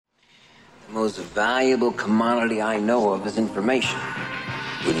The most valuable commodity I know of is information.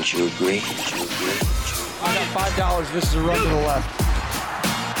 Wouldn't you agree? I got $5. This is a run to the left.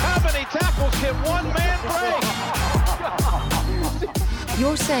 How many tackles can one man break?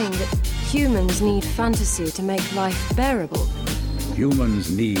 You're saying that humans need fantasy to make life bearable?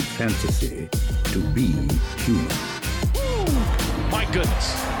 Humans need fantasy to be human. My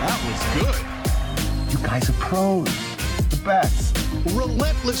goodness, that was good. You guys are pros. The best.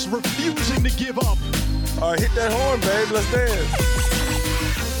 Relentless, refusing to give up. All right, hit that horn, babe. Let's dance.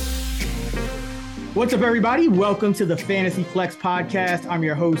 What's up, everybody? Welcome to the Fantasy Flex Podcast. I'm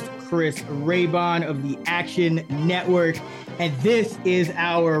your host, Chris Raybon of the Action Network, and this is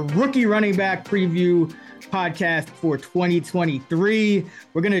our rookie running back preview podcast for 2023.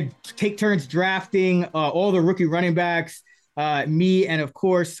 We're going to take turns drafting all the rookie running backs. Me and, of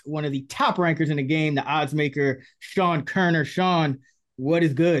course, one of the top rankers in the game, the odds maker, Sean Koerner. Sean, what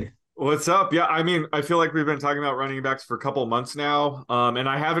is good? What's up? Yeah, I mean, I feel like we've been talking about running backs for a couple months now, and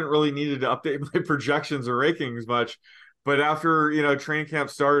I haven't really needed to update my projections or rankings much. But after, training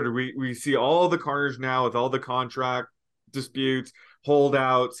camp started, we see all the carnage now with all the contract disputes,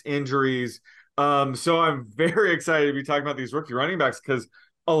 holdouts, injuries. So I'm very excited to be talking about these rookie running backs because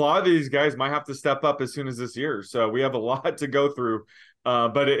a lot of these guys might have to step up as soon as this year. So we have a lot to go through.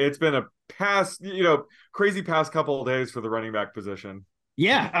 But it's been a crazy past couple of days for the running back position.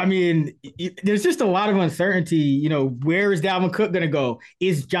 Yeah, I mean, there's just a lot of uncertainty. Where is Dalvin Cook going to go?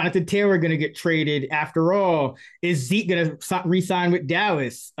 Is Jonathan Taylor going to get traded after all? Is Zeke going to re-sign with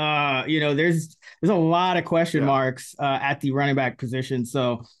Dallas? There's a lot of question marks at the running back position.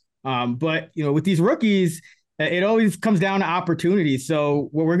 So, but with these rookies, it always comes down to opportunities. So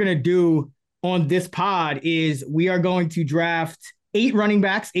what we're going to do on this pod is we are going to draft 8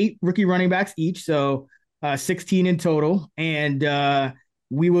 rookie running backs each. So 16 in total. And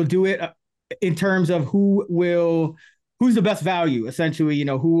we will do it in terms of who's the best value, essentially,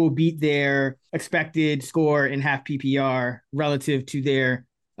 who will beat their expected score in half PPR relative to their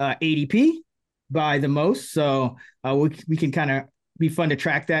ADP by the most. So we can kind of be fun to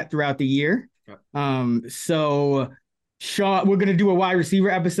track that throughout the year. So Sean, we're going to do a wide receiver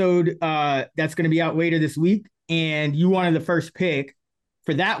episode that's going to be out later this week. And you wanted the first pick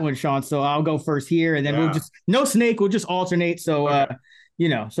for that one, Sean. So I'll go first here, and then we'll just alternate. So, okay.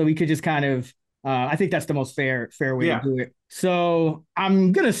 So we could just kind of, I think that's the most fair way to do it. So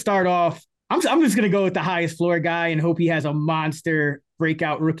I'm going to start off. I'm just going to go with the highest floor guy and hope he has a monster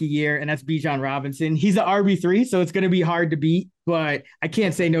breakout rookie year. And that's Bijan Robinson. He's an RB3, so it's going to be hard to beat, but I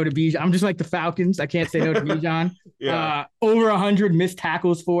can't say no to Bijan. I'm just like the Falcons. I can't say no to Bijan. Over 100 missed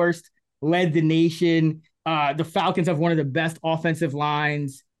tackles forced, led the nation. The Falcons have one of the best offensive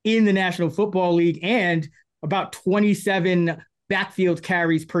lines in the National Football League and about 27 backfield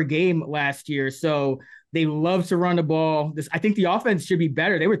carries per game last year. So they love to run the ball. I think the offense should be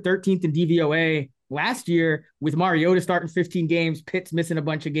better. They were 13th in DVOA last year with Mariota starting 15 games, Pitts missing a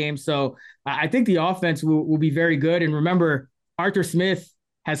bunch of games. So I think the offense will be very good. And remember, Arthur Smith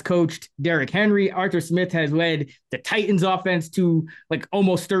has coached Derrick Henry. Arthur Smith has led the Titans offense to like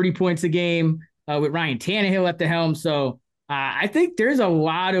almost 30 points a game with Ryan Tannehill at the helm. So I think there's a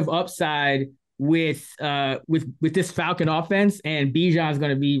lot of upside with this Falcon offense, and Bijan's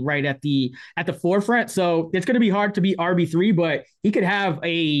going to be right at the forefront. So it's going to be hard to be RB3, but he could have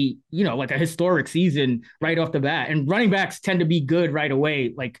a historic season right off the bat. And running backs tend to be good right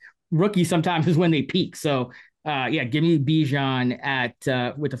away. Like rookies sometimes is when they peak. So give me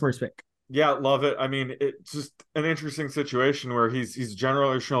Bijan with the first pick. Yeah, love it. I mean, it's just an interesting situation where he's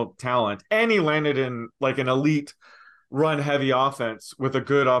generational talent, and he landed in like an elite run-heavy offense with a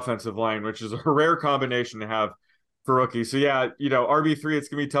good offensive line, which is a rare combination to have for rookies. So yeah, RB3, it's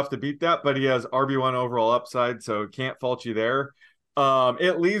gonna be tough to beat that, but he has RB1 overall upside, so can't fault you there.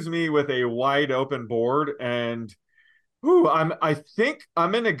 It leaves me with a wide open board, and I think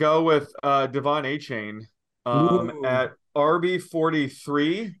I'm gonna go with Devon Achane at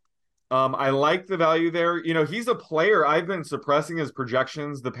RB43. I like the value there. He's a player. I've been suppressing his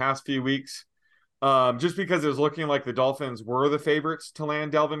projections the past few weeks just because it was looking like the Dolphins were the favorites to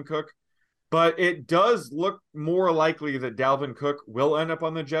land Dalvin Cook. But it does look more likely that Dalvin Cook will end up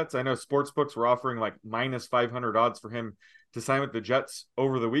on the Jets. I know sportsbooks were offering like minus 500 odds for him to sign with the Jets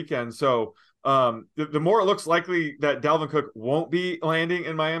over the weekend. So the more it looks likely that Dalvin Cook won't be landing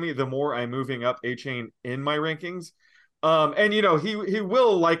in Miami, the more I'm moving up Achane in my rankings. And he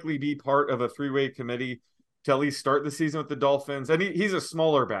will likely be part of a 3-way committee to at least start the season with the Dolphins. And he's a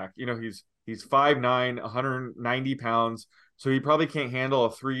smaller back. He's 5'9", 190 pounds. So he probably can't handle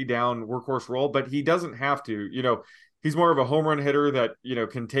a 3-down workhorse role, but he doesn't have to. he's more of a home run hitter that,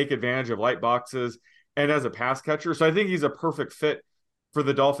 can take advantage of light boxes and as a pass catcher. So I think he's a perfect fit for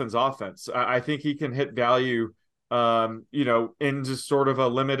the Dolphins offense. I think he can hit value, in just sort of a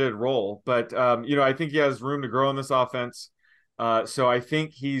limited role. But, I think he has room to grow in this offense. So I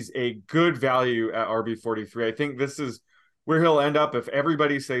think he's a good value at RB43. I think this is where he'll end up if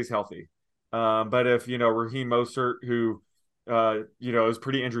everybody stays healthy. But if, Raheem Mostert, who, is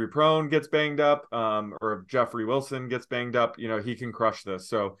pretty injury prone, gets banged up, or if Jeffrey Wilson gets banged up, he can crush this.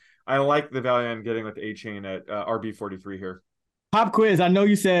 So I like the value I'm getting with A-Chain at RB43 here. Pop quiz. I know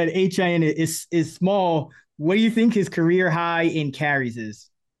you said A-Chain is small. What do you think his career high in carries is?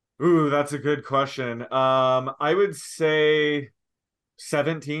 Ooh, that's a good question. I would say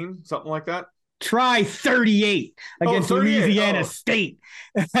 17, something like that. Try 38 against 38. Louisiana State.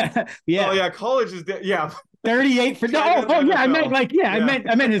 Yeah. Oh yeah, college is yeah. 38 for I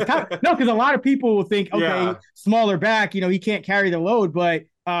meant his no, because a lot of people will think, okay, smaller back, he can't carry the load, but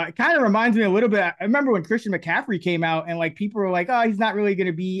it kind of reminds me a little bit. I remember when Christian McCaffrey came out and like people were like, oh, he's not really going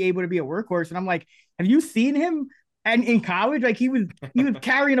to be able to be a workhorse, and I'm like, have you seen him? And in college, like he was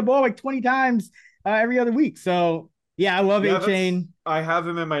carrying the ball like 20 times every other week. So yeah, I love A-Chain. I have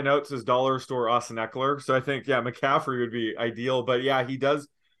him in my notes as dollar store Austin Eckler. So I think, McCaffrey would be ideal. But yeah, he does,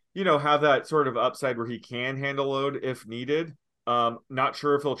 have that sort of upside where he can handle load if needed. Not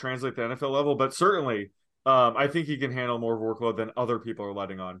sure if he'll translate the NFL level, but certainly I think he can handle more workload than other people are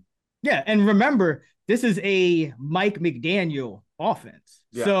letting on. Yeah. And remember, this is a Mike McDaniel offense.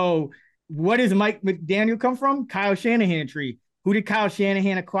 Yeah. So what does Mike McDaniel come from? Kyle Shanahan tree. Who did Kyle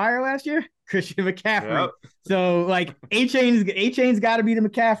Shanahan acquire last year? Christian McCaffrey. Yep. So like A-Chain's got to be the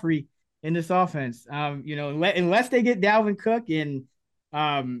McCaffrey in this offense. Unless they get Dalvin Cook and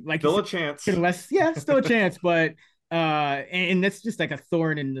still a chance. Still a chance. But and that's just like a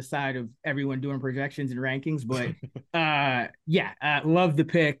thorn in the side of everyone doing projections and rankings. But love the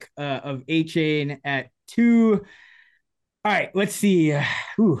pick of A-Chain at 2. All right, let's see.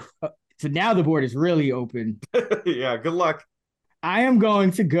 So now the board is really open. Yeah, good luck. I am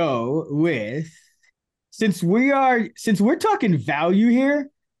going to go with, since we're talking value here,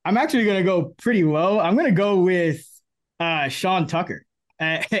 I'm actually going to go pretty low. I'm going to go with Sean Tucker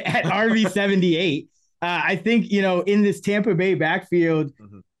at RB78. I think, in this Tampa Bay backfield,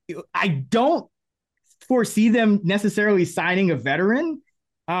 I don't foresee them necessarily signing a veteran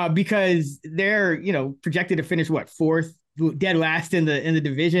because they're, projected to finish fourth, dead last in the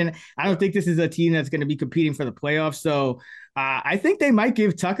division. I don't think this is a team that's going to be competing for the playoffs. So I think they might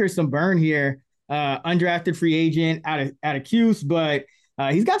give Tucker some burn here. Undrafted free agent out of Cuse, but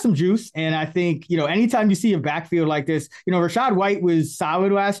he's got some juice. And I think, anytime you see a backfield like this, Rachaad White was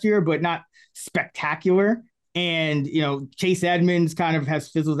solid last year, but not spectacular. And, Chase Edmonds kind of has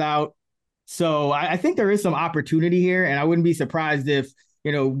fizzled out. So I think there is some opportunity here. And I wouldn't be surprised if,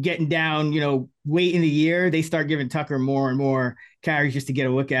 getting down, late in the year, they start giving Tucker more and more carries just to get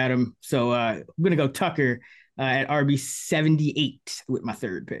a look at him. So I'm going to go Tucker at RB78 with my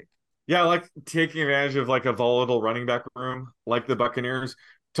third pick. Yeah, I like taking advantage of like a volatile running back room like the Buccaneers.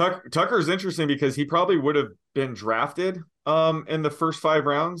 Tucker is interesting because he probably would have been drafted in the first 5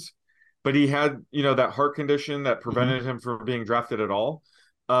 rounds, but he had, that heart condition that prevented him from being drafted at all.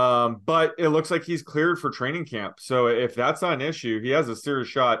 But it looks like he's cleared for training camp. So if that's not an issue, he has a serious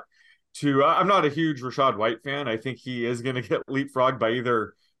shot to, I'm not a huge Rachaad White fan. I think he is going to get leapfrogged by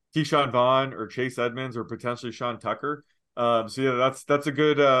either Keyshawn Vaughn or Chase Edmonds or potentially Sean Tucker. That's a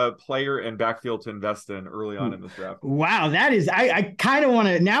good player and backfield to invest in early on in this draft. Wow, that is, I kind of want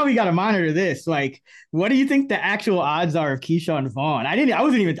to, now we got to monitor this. Like, what do you think the actual odds are of Keyshawn Vaughn? I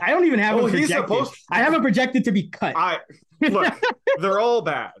don't even have him projected. I have him projected to be cut. Look, they're all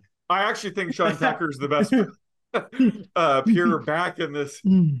bad. I actually think Sean Tucker's the best pure back in this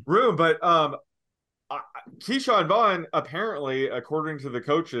room, but Keyshawn Vaughn, apparently, according to the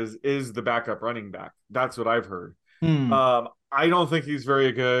coaches, is the backup running back. That's what I've heard. I don't think he's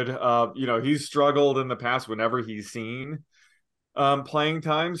very good. He's struggled in the past whenever he's seen playing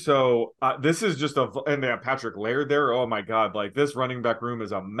time. So this is just and they have Patrick Laird there. Oh my God, like this running back room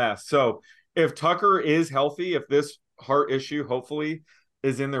is a mess. So if Tucker is healthy, if this heart issue hopefully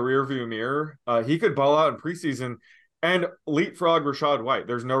is in the rearview mirror, he could ball out in preseason and leapfrog Rachaad White.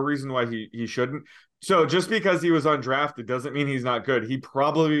 There's no reason why he shouldn't. So just because he was undrafted doesn't mean he's not good. He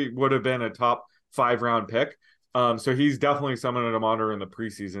probably would have been a top 5 round pick. So he's definitely someone to monitor in the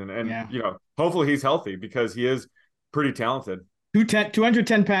preseason. And, hopefully he's healthy because he is pretty talented.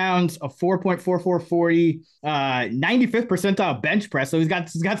 210 pounds, a 4.4440, 95th percentile bench press. So he's got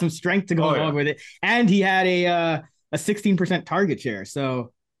some strength to go along with it. And he had a 16% target share.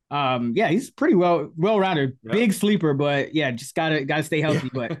 So Yeah, he's pretty well-rounded. Yeah. Big sleeper, but yeah, just gotta stay healthy.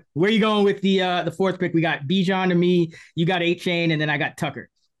 Yeah. But where are you going with the fourth pick? We got Bijan to me, you got Achane, and then I got Tucker.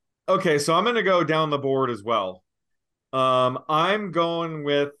 Okay, so I'm gonna go down the board as well. I'm going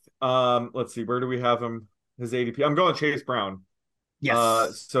with let's see, where do we have him? His ADP. I'm going Chase Brown.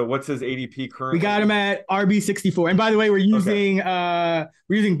 Yes. So what's his ADP currently? We got him at RB64. And by the way, we're using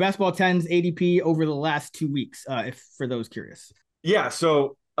Best Ball 10's ADP over the last 2 weeks, if for those curious. Yeah,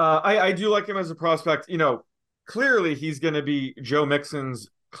 so I do like him as a prospect. You know, clearly he's going to be Joe Mixon's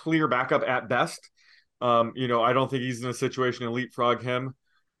clear backup at best. You know, I don't think he's in a situation to leapfrog him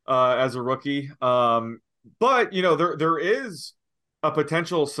as a rookie. But you know, there is a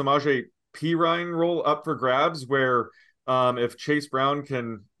potential Samaje Perine role up for grabs where if Chase Brown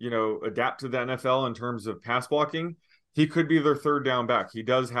can, you know, adapt to the NFL in terms of pass blocking, he could be their third down back. He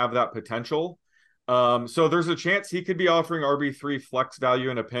does have that potential. So there's a chance he could be offering RB3 flex value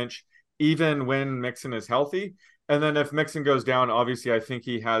in a pinch, even when Mixon is healthy. And then if Mixon goes down, obviously I think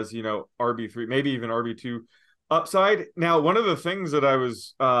he has, you know, RB3, maybe even RB2 upside. Now, one of the things that I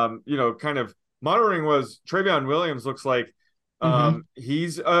was, you know, kind of monitoring was Travion Williams looks like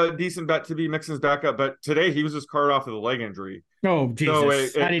he's a decent bet to be Mixon's backup, but today he was just carted off with a leg injury. Oh,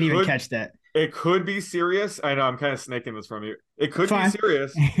 Jesus. So I didn't even catch that. It could be serious. I know I'm kind of snaking this from you. It could be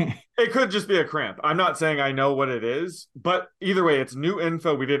serious. It could just be a cramp. I'm not saying I know what it is, but either way, it's new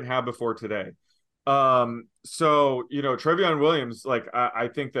info we didn't have before today. So, you know, Travion Williams, like I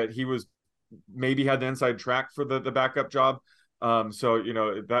think that he was maybe had the inside track for the backup job. So, you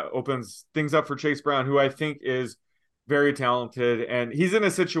know, that opens things up for Chase Brown, who I think is very talented. And he's in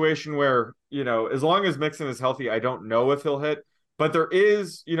a situation where, you know, as long as Mixon is healthy, I don't know if he'll hit, but there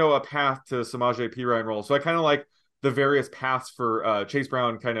is, you know, a path to Samaje Perine role. So I kind of like the various paths for Chase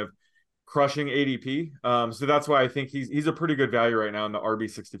Brown kind of crushing ADP. So that's why I think he's a pretty good value right now in the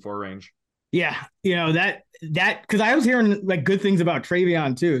RB64 range. Yeah, you know, that because I was hearing like good things about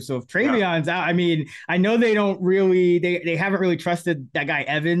Travion too. So if Travion's out, I mean, I know they don't really they haven't really trusted that guy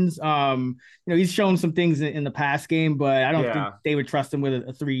Evans. You know, he's shown some things in the past game, but I don't think they would trust him with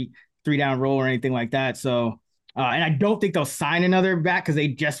a three down roll or anything like that. So and I don't think they'll sign another back because they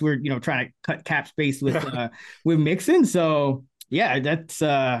just were, you know, trying to cut cap space with Mixon. So yeah, that's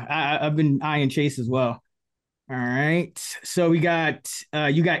I've been eyeing Chase as well. All right. So we got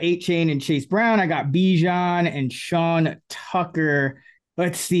you got Achane and Chase Brown. I got Bijan and Sean Tucker.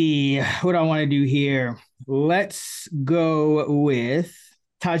 Let's see what I want to do here. Let's go with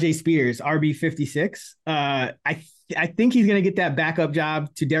Tyjae Spears, RB56. I think he's going to get that backup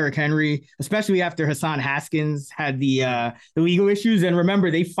job to Derrick Henry, especially after Hassan Haskins had the legal issues. And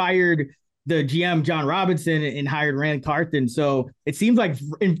remember, they fired the GM John Robinson and hired Rand Carthen. So it seems like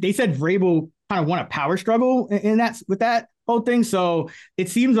they said Vrabel kind of won a power struggle in that with that whole thing. So it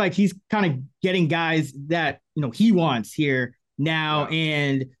seems like he's kind of getting guys that, you know, he wants here now.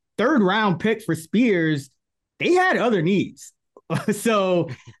 And third round pick for Spears, they had other needs. So,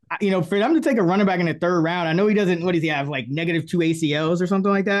 you know, for them to take a running back in the third round, I know he doesn't, what does he have, like -2 ACLs or something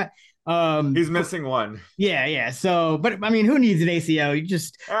like that? He's missing one. Yeah. So, but I mean, who needs an ACL? You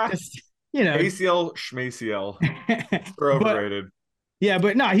just you know, ACL, schmaciel. They're overrated.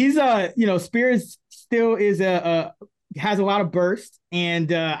 But no, he's you know, Spears still is has a lot of burst,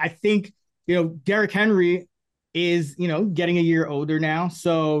 and I think, you know, Derrick Henry is, you know, getting a year older now,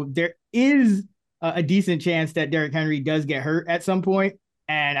 so there is a decent chance that Derrick Henry does get hurt at some point,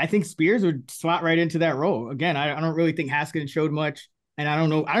 and I think Spears would slot right into that role. Again, I don't really think Haskins showed much, and I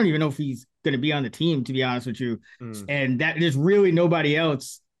don't even know if he's going to be on the team, to be honest with you, and that there's really nobody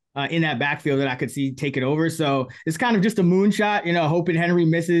else in that backfield that I could see take it over. So it's kind of just a moonshot, you know, hoping Henry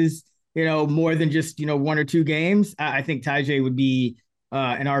misses, you know, more than just, you know, 1 or 2 games. I think Tyjae would be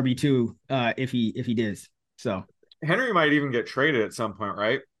an RB2 if he does. So Henry might even get traded at some point,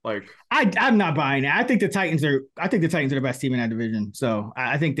 right? Like I'm not buying it. I think the Titans are the best team in that division. So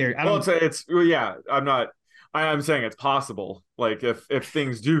I think they're. I'm saying it's possible. Like if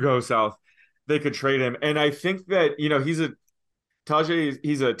things do go south, they could trade him. And I think that, you know, he's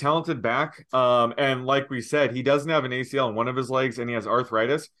a talented back. And like we said, he doesn't have an ACL in one of his legs and he has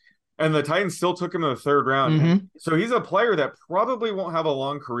arthritis. And the Titans still took him in the third round. Mm-hmm. So he's a player that probably won't have a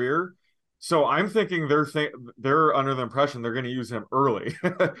long career. So I'm thinking they're under the impression they're going to use him early.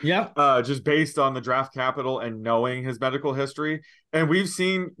 Just based on the draft capital and knowing his medical history. And we've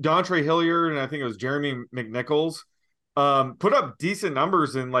seen Dontre Hilliard and I think it was Jeremy McNichols put up decent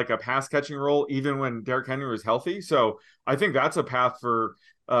numbers in like a pass catching role, even when Derrick Henry was healthy. So I think that's a path for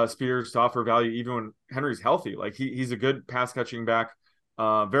Spears to offer value, even when Henry's healthy. Like he's a good pass catching back,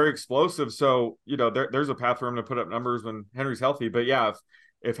 very explosive. So, you know, there's a path for him to put up numbers when Henry's healthy. But yeah,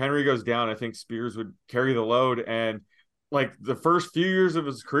 if Henry goes down, I think Spears would carry the load. And like the first few years of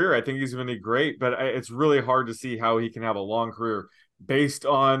his career, I think he's going to be great, but it's really hard to see how he can have a long career based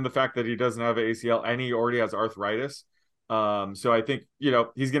on the fact that he doesn't have an ACL and he already has arthritis. So I think,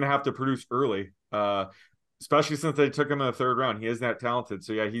 he's going to have to produce early, especially since they took him in the third round. He is that talented.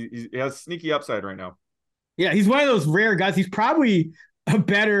 So yeah, he has sneaky upside right now. Yeah, he's one of those rare guys. He's probably a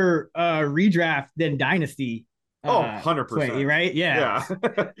better redraft than Dynasty. 100%. Right? Yeah.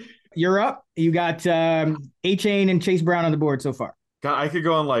 You're up. You got A-Chain and Chase Brown on the board so far. God, I could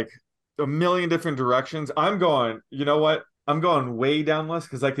go in like a million different directions. I'm going, you know what? I'm going way down list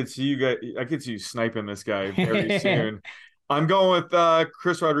because I could see you sniping this guy very soon. I'm going with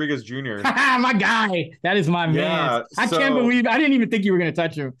Chris Rodriguez Jr. My guy. That is my man. I can't believe I didn't even think you were going to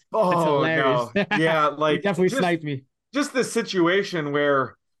touch him. That's hilarious. No. Yeah, like he definitely sniped me. Just the situation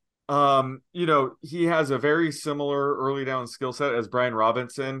where he has a very similar early down skill set as Brian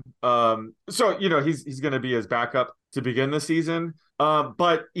Robinson. So he's going to be his backup to begin the season.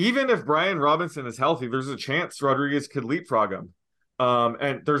 But even if Brian Robinson is healthy, there's a chance Rodriguez could leapfrog him.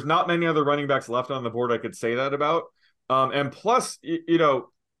 And there's not many other running backs left on the board I could say that about. And plus, the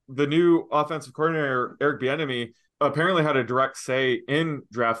new offensive coordinator, Eric Bieniemy, apparently had a direct say in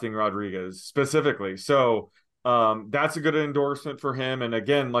drafting Rodriguez specifically. So that's a good endorsement for him. And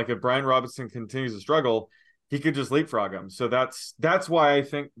again, like if Brian Robinson continues to struggle, he could just leapfrog him. So that's why I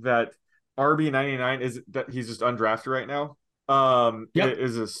think that RB99 is that he's just undrafted right now.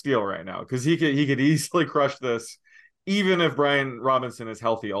 Is a steal right now because he could easily crush this, even if Brian Robinson is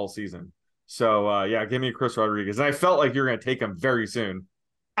healthy all season. So give me Chris Rodriguez, and I felt like you're going to take him very soon.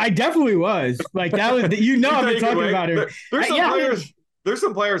 I definitely was like that was I've been talking about him. There's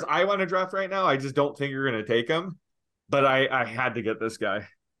some players I want to draft right now. I just don't think you're going to take them, but I had to get this guy.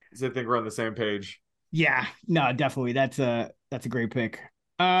 So I think we're on the same page. Yeah, no, definitely. That's a great pick.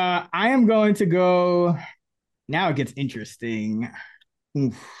 I am going to go. Now it gets interesting.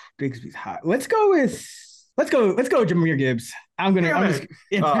 Oof, Bigsby's hot. Let's go with Jahmyr Gibbs. I'm just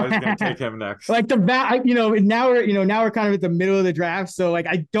gonna take him next. Like now we're kind of at the middle of the draft, so like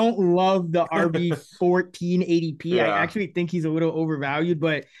I don't love the RB 14 ADP. Yeah. I actually think he's a little overvalued,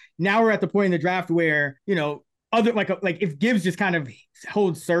 but now we're at the point in the draft where other like if Gibbs just kind of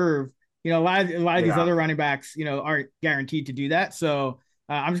holds serve, a lot of these other running backs aren't guaranteed to do that. So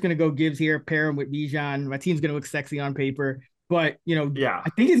I'm just gonna go Gibbs here, pair him with Bijan. My team's gonna look sexy on paper, but I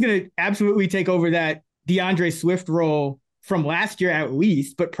think he's gonna absolutely take over that DeAndre Swift role from last year at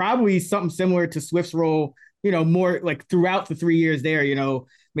least, but probably something similar to Swift's role, more like throughout the 3 years there,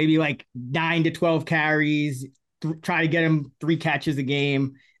 maybe like 9 to 12 carries, try to get him 3 catches a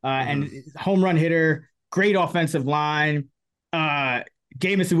game, and home run hitter, great offensive line.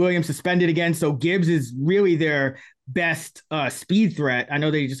 Jameson Williams suspended again, so Gibbs is really their best speed threat. I know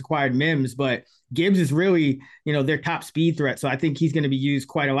they just acquired Mims, but Gibbs is really, their top speed threat. So I think he's going to be used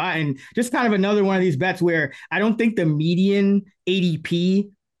quite a lot. And just kind of another one of these bets where I don't think the median ADP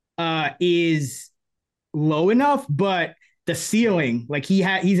is low enough, but the ceiling, like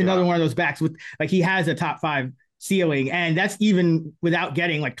he's another one of those backs with like he has a top 5 ceiling, and that's even without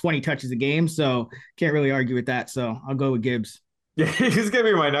getting like 20 touches a game. So can't really argue with that. So I'll go with Gibbs. Yeah, he's going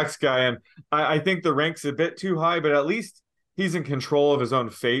to be my next guy. And I think the rank's a bit too high, but at least he's in control of his own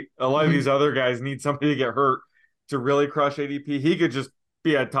fate. A lot of these other guys need somebody to get hurt to really crush ADP. He could just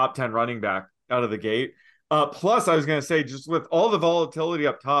be a top 10 running back out of the gate. Plus, I was going to say, just with all the volatility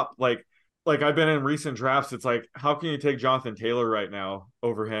up top, like I've been in recent drafts, it's like, how can you take Jonathan Taylor right now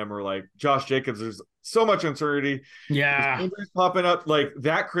over him, or like Josh Jacobs? There's so much uncertainty. Yeah. Injuries popping up, like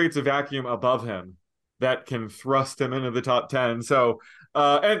that creates a vacuum above him that can thrust him into the top 10. So,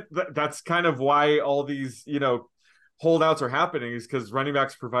 that's kind of why all these, holdouts are happening, is because running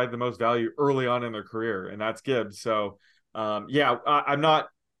backs provide the most value early on in their career, and that's Gibbs. So, I'm not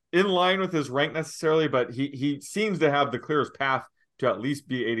in line with his rank necessarily, but he seems to have the clearest path to at least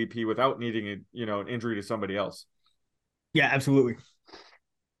be ADP without needing an injury to somebody else. Yeah, absolutely.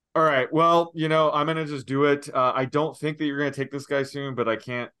 All right. Well, I'm going to just do it. I don't think that you're going to take this guy soon, but I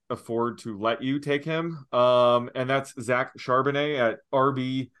can't afford to let you take him. And that's Zach Charbonnet at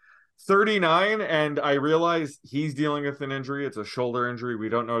RB 39. And I realize he's dealing with an injury. It's a shoulder injury. We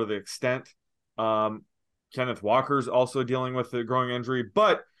don't know the extent. Kenneth Walker's also dealing with a growing injury,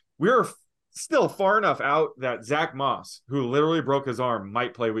 but we're still far enough out that Zach Moss, who literally broke his arm,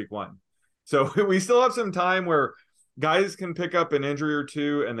 might play week 1. So we still have some time where guys can pick up an injury or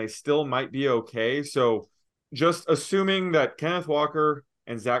two and they still might be okay. So just assuming that Kenneth Walker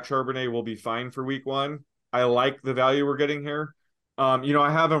and Zach Charbonnet will be fine for week 1, I like the value we're getting here.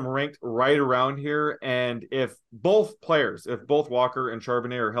 I have him ranked right around here. And if both Walker and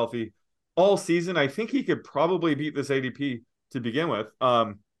Charbonnet are healthy all season, I think he could probably beat this ADP to begin with.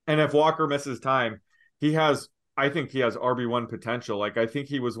 And if Walker misses time, I think he has RB1 potential. Like, I think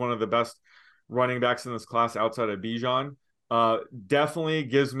he was one of the best running backs in this class outside of Bijan. Definitely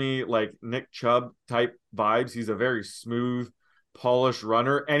gives me like Nick Chubb type vibes. He's a very smooth, polished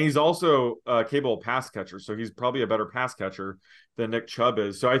runner, and he's also a capable pass catcher. So he's probably a better pass catcher than Nick Chubb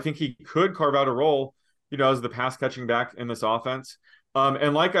is. So I think he could carve out a role, as the pass catching back in this offense.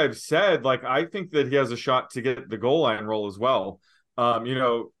 And like I've said, like, I think that he has a shot to get the goal line role as well.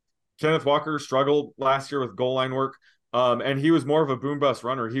 Kenneth Walker struggled last year with goal line work. And he was more of a boom bust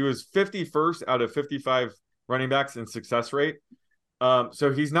runner. He was 51st out of 55 running backs in success rate.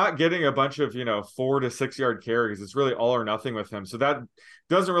 So he's not getting a bunch of, 4 to 6 yard carries. It's really all or nothing with him. So that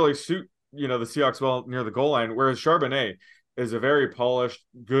doesn't really suit, the Seahawks well near the goal line. Whereas Charbonnet is a very polished,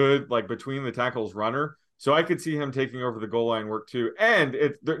 good, like between the tackles runner. So I could see him taking over the goal line work too. And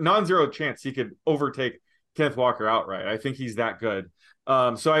it's non-zero chance he could overtake Kenneth Walker outright. I think he's that good.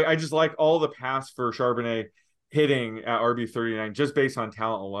 So I just like all the pass for Charbonnet hitting at RB39 just based on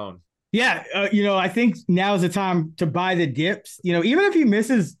talent alone. Yeah, I think now is the time to buy the dips. Even if he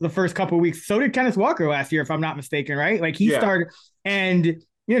misses the first couple of weeks, so did Kenneth Walker last year, if I'm not mistaken, right? Like he started, and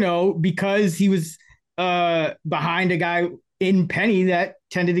because he was behind a guy in Penny that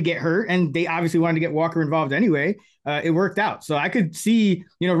tended to get hurt, and they obviously wanted to get Walker involved anyway. It worked out. So I could see,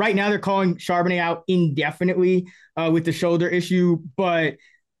 right now they're calling Charbonnet out indefinitely with the shoulder issue, but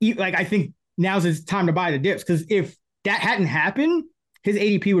I think now's his time to buy the dips, because if that hadn't happened, his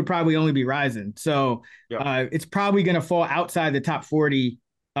ADP would probably only be rising. So it's probably going to fall outside the top 40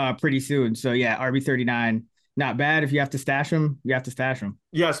 pretty soon. So yeah, RB39, not bad. If you have to stash him, you have to stash him.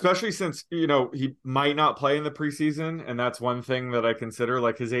 Yeah, especially since, he might not play in the preseason. And that's one thing that I consider.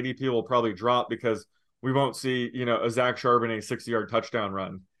 Like, his ADP will probably drop because we won't see, a Zach Charbonnet 60-yard touchdown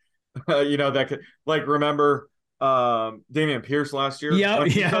run. That could, like, remember Dameon Pierce last year? When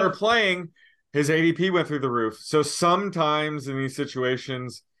he started playing, his ADP went through the roof. So sometimes in these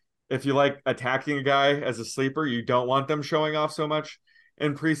situations, if you like attacking a guy as a sleeper, you don't want them showing off so much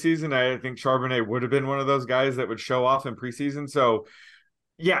in preseason. I think Charbonnet would have been one of those guys that would show off in preseason. So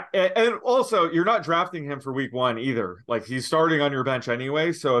yeah. And also, you're not drafting him for week 1 either. Like, he's starting on your bench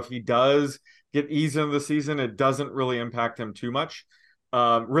anyway. So if he does get eased into the season, it doesn't really impact him too much.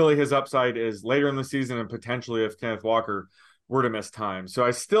 Really, his upside is later in the season, and potentially if Kenneth Walker were to miss time. So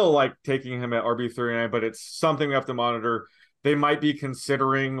I still like taking him at RB39, but it's something we have to monitor. They might be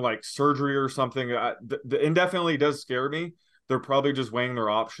considering like surgery or something. The indefinitely does scare me. They're probably just weighing their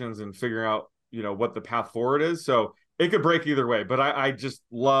options and figuring out, what the path forward is. So it could break either way, but I just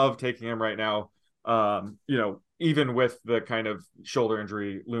love taking him right now. Even with the kind of shoulder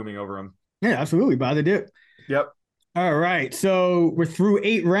injury looming over him. Yeah, absolutely. Buy the dip. Yep. All right, so we're through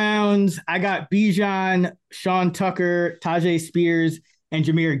 8 rounds. I got Bijan, Sean Tucker, Tajay Spears, and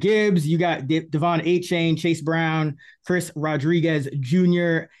Jahmyr Gibbs. You got Devon Achane, Chase Brown, Chris Rodriguez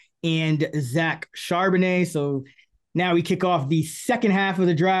Jr., and Zach Charbonnet. So now we kick off the second half of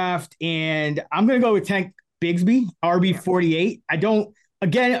the draft, and I'm going to go with Tank Bigsby, RB48.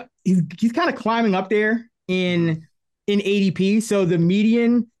 He's kind of climbing up there in ADP. So the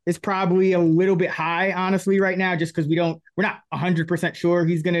median is probably a little bit high, honestly, right now, just because we're not 100% sure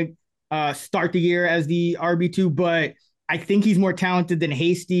he's going to start the year as the RB2, but I think he's more talented than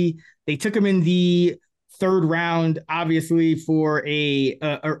Hasty. They took him in the 3rd round, obviously, for a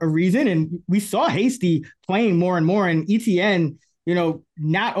reason. And we saw Hasty playing more and more, and ETN,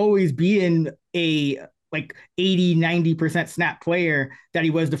 not always being a like 80, 90% snap player that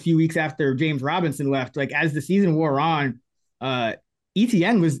he was the few weeks after James Robinson left. Like, as the season wore on,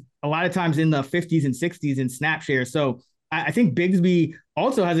 ETN was a lot of times in the 50s and 60s in snap share. So I think Bigsby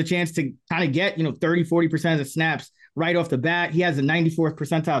also has a chance to kind of get, 30, 40% of the snaps right off the bat. He has a 94th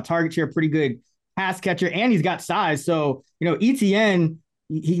percentile target share, pretty good pass catcher, and he's got size. So, ETN,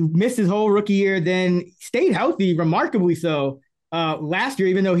 he missed his whole rookie year, then stayed healthy, remarkably so, last year,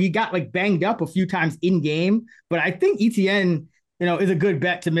 even though he got like banged up a few times in game. But I think ETN, is a good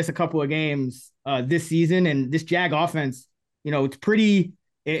bet to miss a couple of games this season. And this Jag offense,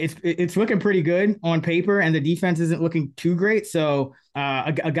 it's looking pretty good on paper, and the defense isn't looking too great. So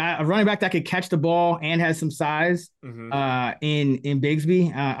a running back that could catch the ball and has some size in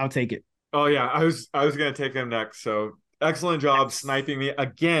Bigsby, I'll take it. Oh yeah, I was going to take him next. So excellent job sniping me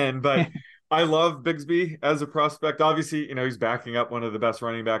again, but I love Bigsby as a prospect. Obviously, he's backing up one of the best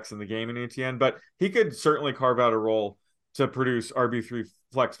running backs in the game in ETN, but he could certainly carve out a role to produce RB3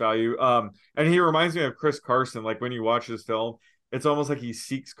 flex value. And he reminds me of Chris Carson. Like, when you watch his film, it's almost like he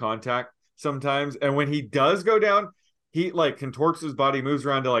seeks contact sometimes. And when he does go down, he like contorts his body, moves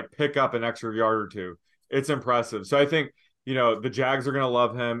around to like pick up an extra yard or two. It's impressive. So I think, the Jags are going to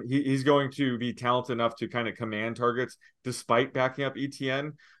love him. He's going to be talented enough to kind of command targets despite backing up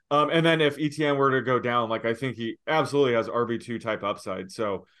ETN. And then if ETN were to go down, like I think he absolutely has RB2 type upside.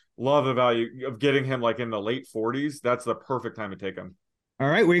 So love the value of getting him like in the late 40s. That's the perfect time to take him. All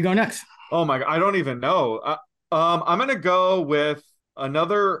right, where you go next? Oh my God, I don't even know. I'm going to go with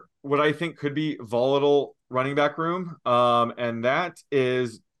another what I think could be volatile running back room. And that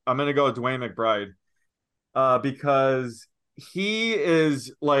is I'm going to go with DeWayne McBride because he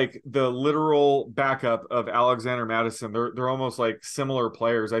is like the literal backup of Alexander Mattison. They're almost like similar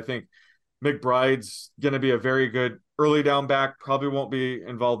players. I think McBride's going to be a very good early down back, probably won't be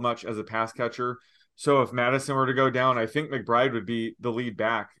involved much as a pass catcher. So if Mattison were to go down, I think McBride would be the lead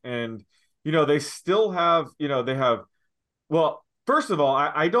back. And, they still have, well, first of all,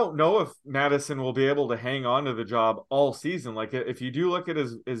 I don't know if Mattison will be able to hang on to the job all season. Like if you do look at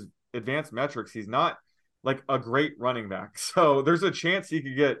his advanced metrics, he's not like a great running back. So there's a chance he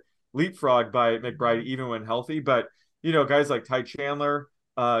could get leapfrogged by McBride even when healthy. But, guys like Ty Chandler,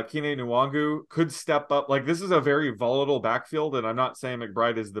 Kene Nwangu could step up. Like this is a very volatile backfield. And I'm not saying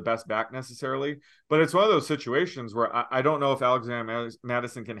McBride is the best back necessarily, but it's one of those situations where I don't know if Alexander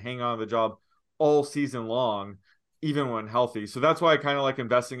Mattison can hang on to the job all season long, even when healthy. So that's why I kind of like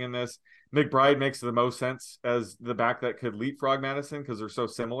investing in this. McBride makes the most sense as the back that could leapfrog Mattison because they're so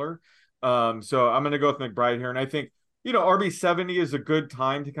similar. So I'm going to go with McBride here. And I think, RB70 is a good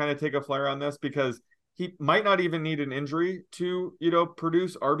time to kind of take a flyer on this because he might not even need an injury to,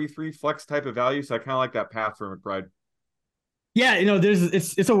 produce RB3 flex type of value. So I kind of like that path for McBride. Yeah,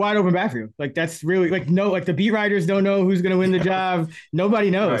 it's a wide open backfield. Like that's really like the beat writers don't know who's going to win the job.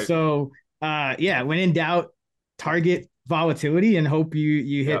 Nobody knows. Right. So when in doubt, target volatility and hope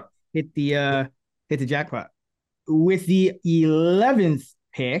you hit the jackpot. With the 11th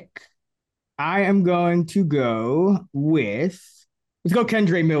pick, I am going to go with, let's go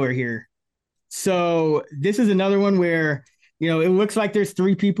Kendre Miller here. So this is another one where, it looks like there's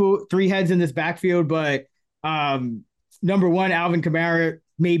three heads in this backfield, but number one, Alvin Kamara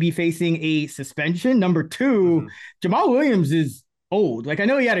may be facing a suspension. Number two, Jamal Williams is old. Like I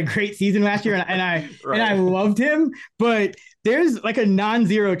know he had a great season last year and I loved him, but there's like a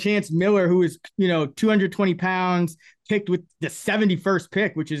non-zero chance Miller, who is, 220 pounds, picked with the 71st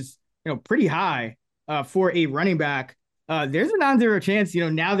pick, which is, pretty high for a running back. There's a non-zero chance,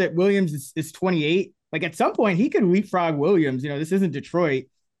 now that Williams is 28, like at some point he could leapfrog Williams. This isn't Detroit.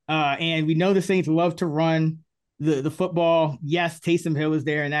 And we know the Saints love to run the football. Yes, Taysom Hill is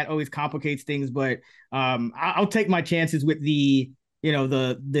there and that always complicates things, but I'll take my chances with the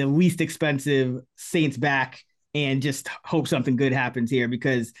least expensive Saints back and just hope something good happens here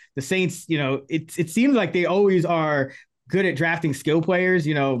because the Saints, it seems like they always are good at drafting skill players,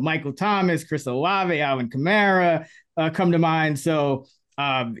 Michael Thomas, Chris Olave, Alvin Kamara come to mind. So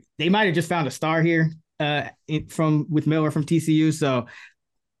they might have just found a star here with Miller from TCU. So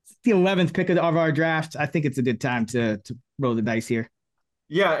the 11th pick of our draft. I think it's a good time to roll the dice here.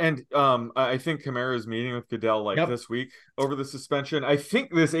 Yeah, and I think Kamara is meeting with Goodell this week over the suspension. I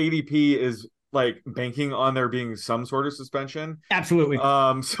think this ADP is like banking on there being some sort of suspension. Absolutely.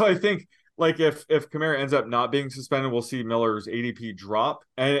 So I think like if Kamara ends up not being suspended, we'll see Miller's ADP drop,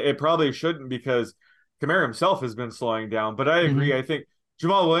 and it probably shouldn't because Kamara himself has been slowing down. But I agree. I think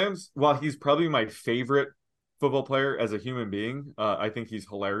Jamal Williams, while he's probably my favorite football player as a human being, I think he's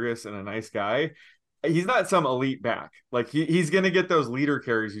hilarious and a nice guy. He's not some elite back. Like he's going to get those leader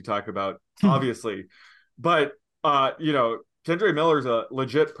carries you talk about, obviously. But, Kendre Miller's a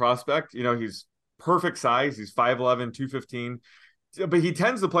legit prospect. He's perfect size. He's 5'11", 215. But he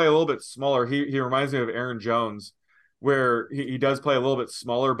tends to play a little bit smaller. He reminds me of Aaron Jones, where he does play a little bit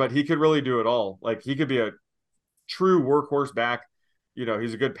smaller, but he could really do it all. Like he could be a true workhorse back.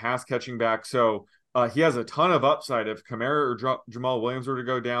 He's a good pass catching back. So he has a ton of upside. If Kamara or Jamal Williams were to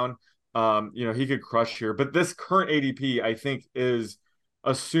go down, he could crush here. But this current ADP, I think, is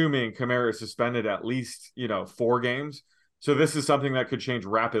assuming Kamara is suspended at least, 4 games. So this is something that could change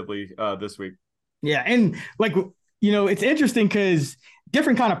rapidly this week. Yeah. And it's interesting because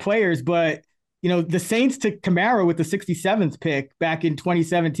different kind of players, but, the Saints took Kamara with the 67th pick back in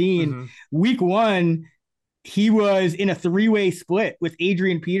 2017. Week 1, he was in a 3-way split with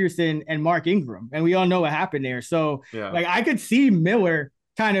Adrian Peterson and Mark Ingram. And we all know what happened there. So I could see Miller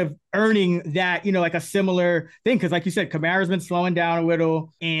kind of earning that, like a similar thing. Cause like you said, Kamara's been slowing down a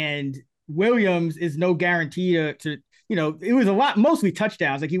little and Williams is no guarantee to it was a lot, mostly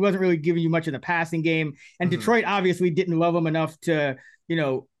touchdowns. Like he wasn't really giving you much of the passing game. And Detroit obviously didn't love him enough to,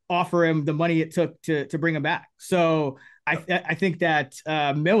 offer him the money it took to bring him back. So I think that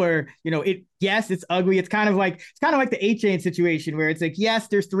Miller, it's ugly. It's kind of like the A-Chain situation where it's like, yes,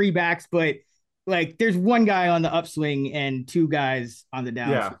 there's 3 backs, but like there's 1 guy on the upswing and 2 guys on the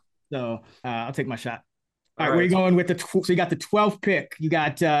down. Yeah. So I'll take my shot. All right, where are you going with so you got the 12th pick. You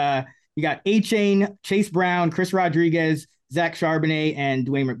got A-Chain, Chase Brown, Chris Rodriguez, Zach Charbonnet, and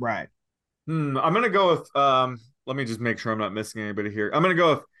Dwayne McBride. I'm going to go with, let me just make sure I'm not missing anybody here. I'm going to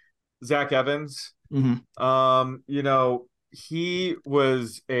go with Zach Evans. He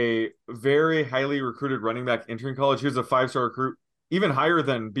was a very highly recruited running back entering college. He was a 5-star recruit, even higher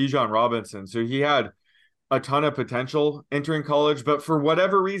than Bijan Robinson. So he had a ton of potential entering college, but for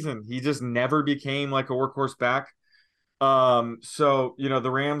whatever reason, he just never became like a workhorse back. So,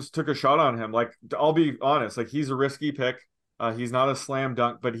 the Rams took a shot on him. Like, I'll be honest, like he's a risky pick. He's not a slam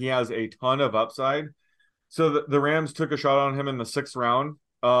dunk, but he has a ton of upside. So the Rams took a shot on him in the 6th round.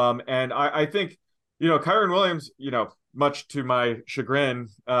 And I think, Kyren Williams, much to my chagrin,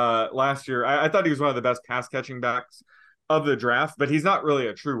 last year, I thought he was one of the best pass catching backs of the draft, but he's not really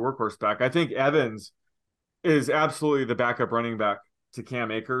a true workhorse back. I think Evans is absolutely the backup running back to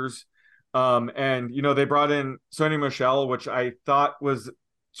Cam Akers. And they brought in Sony Michel, which I thought was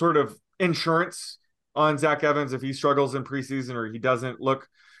sort of insurance on Zach Evans if he struggles in preseason or he doesn't look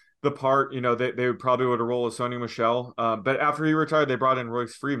the part. They would probably would have rolled with Sony Michel. But after he retired, they brought in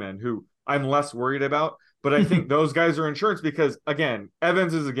Royce Freeman, who I'm less worried about. But I think those guys are insurance because, again,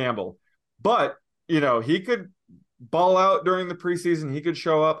 Evans is a gamble. But, he could ball out during the preseason. He could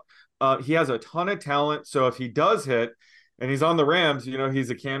show up. He has a ton of talent. So if he does hit and he's on the Rams, he's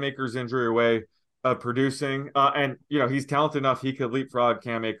a Cam Akers injury away of producing. And he's talented enough. He could leapfrog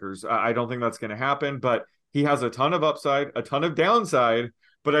Cam Akers. I don't think that's going to happen, but he has a ton of upside, a ton of downside.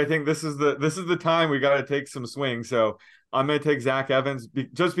 But I think this is the time we got to take some swing. So I'm going to take Zach Evans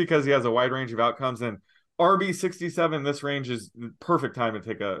just because he has a wide range of outcomes, and RB 67, this range is the perfect time to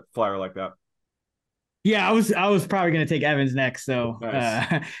take a flyer like that. Yeah, I was probably going to take Evans next. So,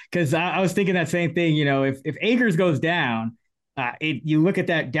 because I was thinking that same thing, if Akers goes down, you look at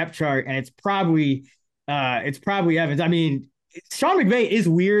that depth chart and it's probably Evans. I mean, Sean McVay is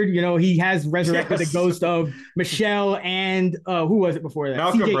weird. He has resurrected the ghost of Michelle and who was it before that?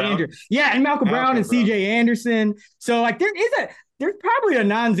 CJ Anderson. Yeah, and Malcolm Brown and CJ Anderson. So like there's probably a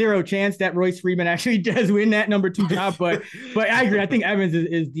non-zero chance that Royce Freeman actually does win that number 2 job, but I agree. I think Evans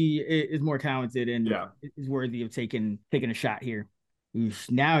is more talented and is worthy of taking a shot here.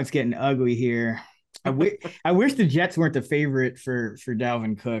 Now it's getting ugly here. I wish the Jets weren't the favorite for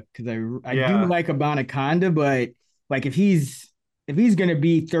Dalvin Cook because I do like Abanikanda, but like if he's going to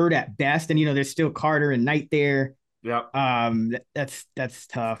be 3rd at best, and there's still Carter and Knight there. Yeah. That's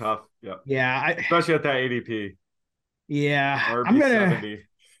tough. Tough. Yeah. Yeah. Especially at that ADP. Yeah. RB I'm just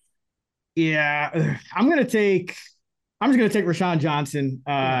going to take Rashawn Johnson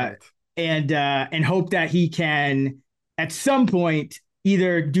and hope that he can at some point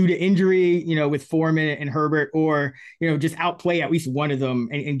either due to injury, with Foreman and Herbert, or, just outplay at least one of them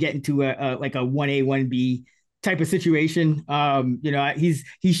and get into a 1A, 1B type of situation.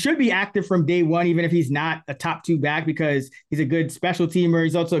 He should be active from day one, even if he's not a top 2 back, because he's a good special teamer.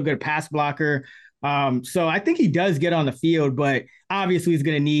 He's also a good pass blocker. So I think he does get on the field, but obviously he's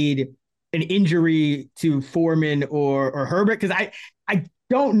going to need an injury to Foreman or Herbert, because I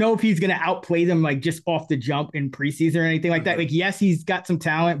don't know if he's going to outplay them like just off the jump in preseason or anything like that. Like, yes, he's got some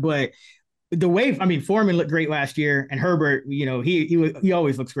talent, but the way, Foreman looked great last year, and Herbert, he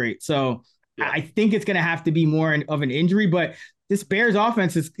always looks great. So I think it's going to have to be more of an injury, but this Bears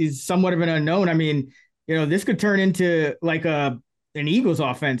offense is somewhat of an unknown. This could turn into like an Eagles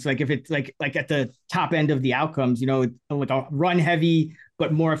offense. Like if it's like at the top end of the outcomes, like a run heavy,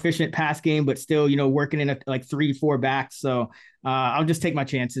 but more efficient pass game, but still, working in like 3-4 backs. So I'll just take my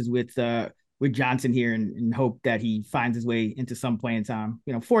chances with Johnson here and hope that he finds his way into some playing time.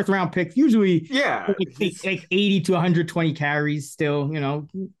 4th round pick, usually like 80 to 120 carries still,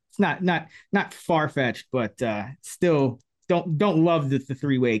 it's not far-fetched, but still don't love the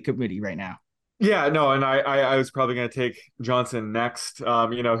 3-way committee right now. Yeah, no, and I was probably going to take Johnson next.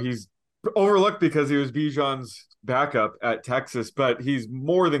 He's overlooked because he was Bijan's backup at Texas, but he's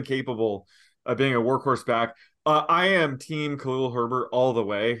more than capable of being a workhorse back. I am team Khalil Herbert all the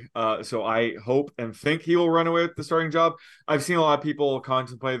way. So I hope and think he will run away with the starting job. I've seen a lot of people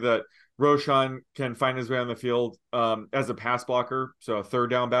contemplate that Roschon can find his way on the field as a pass blocker, so a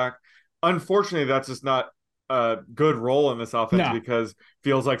 3rd down back. Unfortunately, that's just not a good role in this offense No. because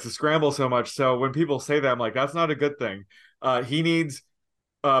Fields likes to scramble so much. So when people say that, I'm like, that's not a good thing. He needs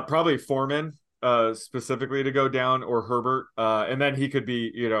probably Foreman specifically to go down, or Herbert, and then he could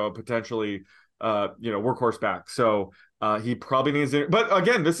be, potentially, workhorse back. So he probably needs it. But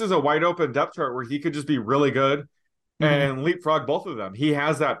again, this is a wide open depth chart where he could just be really good and leapfrog both of them. He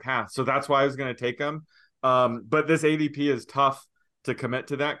has that path. So that's why I was going to take him. But this ADP is tough to commit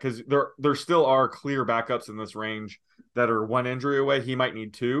to that because there still are clear backups in this range that are one injury away. He might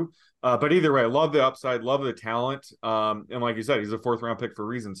need two. But either way, love the upside, love the talent. And like you said, he's a 4th round pick for a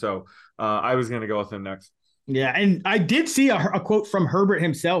reason. So I was going to go with him next. Yeah. And I did see a quote from Herbert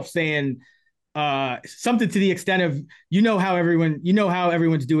himself saying something to the extent of, how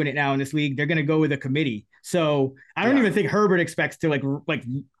everyone's doing it now in this league. They're going to go with a committee. So I don't even think Herbert expects to like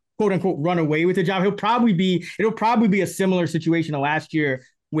quote unquote run away with the job. It'll probably be a similar situation to last year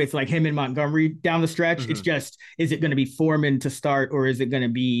with like him and Montgomery down the stretch. It's just, is it going to be Foreman to start, or is it going to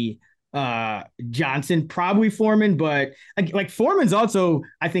be Johnson? Probably Foreman, but like Foreman's also,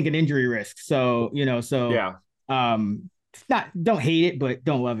 I think, an injury risk. So, yeah. Don't hate it, but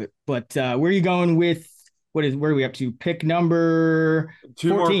don't love it. But where are you going with where are we up to? Pick number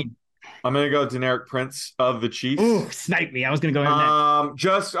 14. I'm going to go Deneric Prince of the Chiefs. Ooh, snipe me. I was going to go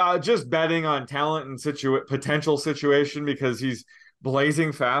ahead just betting on talent and potential situation because he's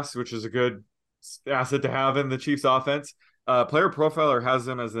blazing fast, which is a good asset to have in the Chiefs offense. Player Profiler has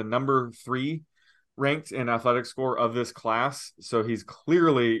him as the number 3 ranked in athletic score of this class. So he's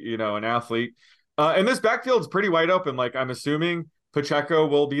clearly, an athlete. And this backfield's pretty wide open. Like, I'm assuming Pacheco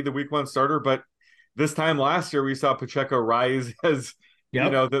will be the week 1 starter, but this time last year we saw Pacheco rise as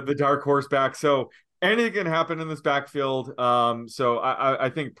the dark horse back. So anything can happen in this backfield. So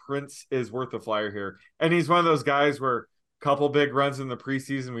I think Prince is worth a flyer here. And he's one of those guys where a couple big runs in the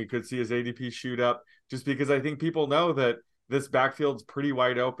preseason, we could see his ADP shoot up just because I think people know that this backfield's pretty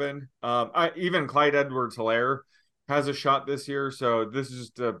wide open. Even Clyde Edwards-Helaire has a shot this year. So this is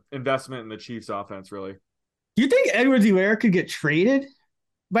just an investment in the Chiefs offense, really. Do you think Edwards-Helaire could get traded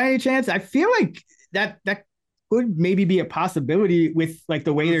by any chance? I feel like that could maybe be a possibility with like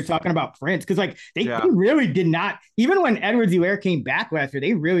the way they're talking about Prince. Cause like they really did not, even when Edwards-Helaire came back last year,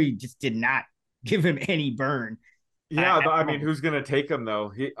 they really just did not give him any burn. Yeah. But I mean, who's going to take him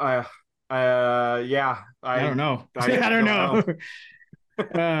though? I don't know. I don't know.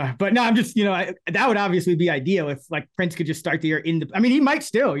 But no, I'm just, that would obviously be ideal if like Prince could just start the year he might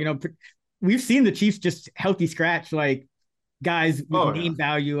still, we've seen the Chiefs just healthy scratch, like guys with name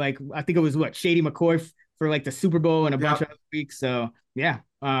value. Like I think it was Shady McCoy for like the Super Bowl and a bunch of other weeks. So I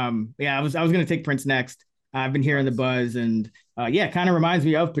was going to take Prince next. I've been hearing the buzz and kind of reminds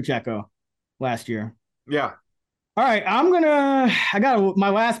me of Pacheco last year. Yeah. All right, I got my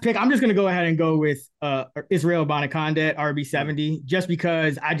last pick. I'm just going to go ahead and go with Israel Abanikanda at RB70 just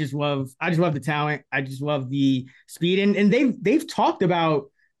because I just love the talent. I just love the speed. And they've talked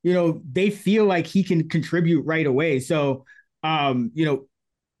about, they feel like he can contribute right away. So,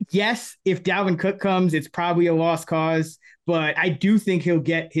 yes, if Dalvin Cook comes, it's probably a lost cause, but I do think he'll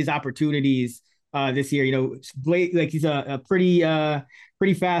get his opportunities this year. Like he's a pretty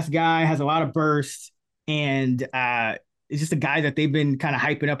fast guy, has a lot of burst. And it's just a guy that they've been kind of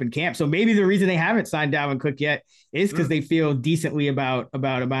hyping up in camp. So maybe the reason they haven't signed Dalvin Cook yet is because they feel decently about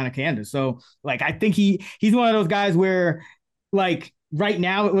Abanikanda. So like, I think he's one of those guys where like right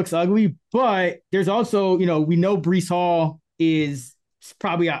now it looks ugly, but there's also, we know Breece Hall is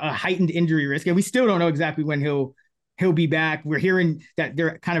probably a heightened injury risk, and we still don't know exactly when he'll be back. We're hearing that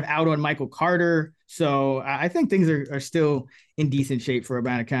they're kind of out on Michael Carter. So I think things are still in decent shape for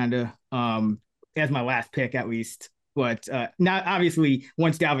Abanikanda. As my last pick, at least. But not obviously,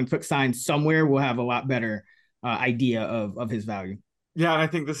 once Dalvin Cook signs somewhere, we'll have a lot better idea of his value. Yeah, and I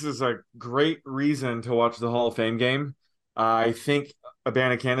think this is a great reason to watch the Hall of Fame game. I think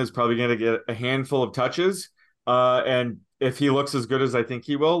Abanikanda is probably going to get a handful of touches, and if he looks as good as I think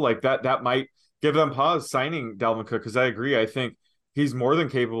he will, like that might give them pause signing Dalvin Cook. Because I agree, I think he's more than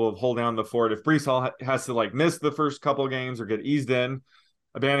capable of holding down the fort. If Breece Hall has to like miss the first couple of games or get eased in,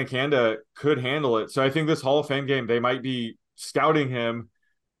 Abanikanda could handle it. So I think this Hall of Fame game, they might be scouting him,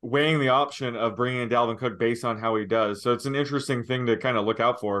 weighing the option of bringing in Dalvin Cook based on how he does. So it's an interesting thing to kind of look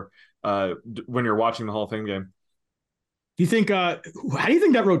out for when you're watching the Hall of Fame game. Do you think, how do you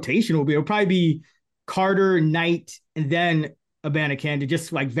think that rotation will be? It'll probably be Carter, Knight, and then Abanikanda,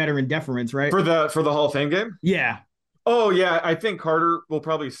 just like veteran deference, right? For the Hall of Fame game? Yeah. Oh, yeah. I think Carter will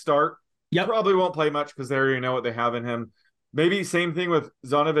probably start. Yep. Probably won't play much because they already know what they have in him. Maybe same thing with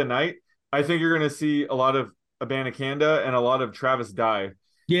Zonovan Knight. I think you're going to see a lot of Abanikanda and a lot of Travis Dye.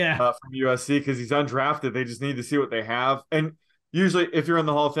 from USC because he's undrafted. They just need to see what they have. And usually if you're in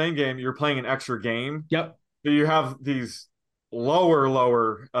the Hall of Fame game, you're playing an extra game. Yep. So you have these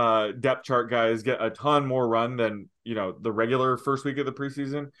lower depth chart guys get a ton more run than, the regular first week of the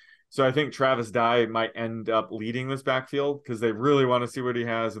preseason. So I think Travis Dye might end up leading this backfield because they really want to see what he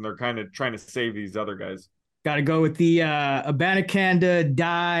has, and they're kind of trying to save these other guys. Got to go with the Abanikanda,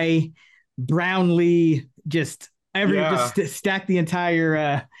 Dye, Brownlee, just stack the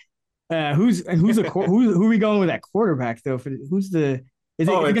entire. Who are we going with that quarterback though? Is it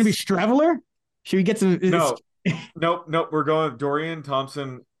going to be Streveler? Should we get some? Nope. We're going with Dorian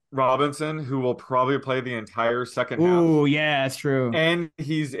Thompson-Robinson, who will probably play the entire second half. Oh, yeah, that's true. And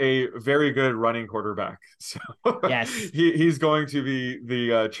he's a very good running quarterback. So yes, he's going to be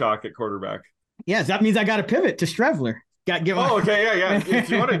the chalk at quarterback. Yes, that means I got to pivot to Streveler. Okay, yeah. If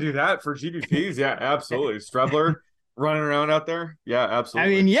you want to do that for GPPs, yeah, absolutely. Streveler running around out there, yeah,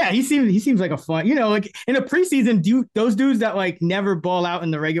 absolutely. I mean, yeah, he seems like a fun, like in a preseason, those dudes that like never ball out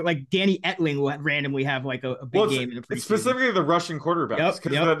in the regular, like Danny Etling will randomly have like a big game in the preseason. Specifically the rushing quarterbacks,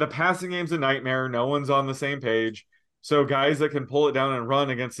 because the passing game's a nightmare. No one's on the same page. So guys that can pull it down and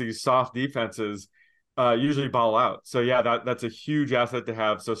run against these soft defenses usually ball out. So yeah, that's a huge asset to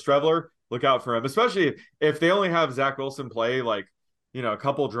have. So Streveler, look out for him, especially if they only have Zach Wilson play like, a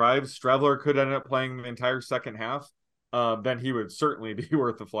couple drives. Streveler could end up playing the entire second half. Then he would certainly be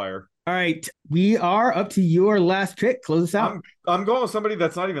worth the flyer. All right. We are up to your last pick. Close us out. I'm going with somebody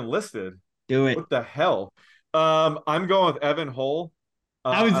that's not even listed. Do it. What the hell? I'm going with Evan Hull.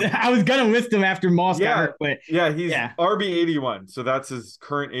 I was gonna list him after Moss got hurt, but he's RB 81, so that's his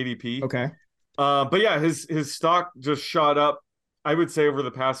current ADP. Okay. But yeah, his stock just shot up, I would say, over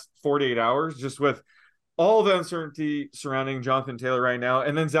the past 48 hours, just with all the uncertainty surrounding Jonathan Taylor right now,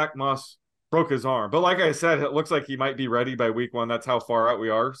 and then Zach Moss broke his arm. But like I said, it looks like he might be ready by week 1. That's how far out we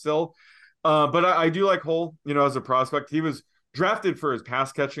are still. But I do like Hull, as a prospect. He was drafted for his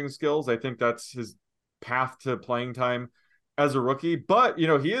pass catching skills. I think that's his path to playing time as a rookie. But,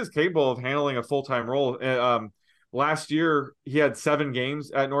 he is capable of handling a full-time role. Last year, he had 7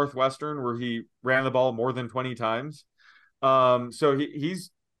 games at Northwestern where he ran the ball more than 20 times. So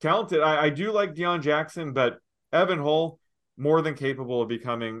he's talented. I do like Deion Jackson, but Evan Hull, more than capable of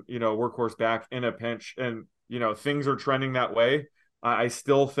becoming, workhorse back in a pinch. And, things are trending that way. I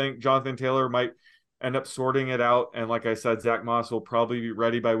still think Jonathan Taylor might end up sorting it out. And like I said, Zach Moss will probably be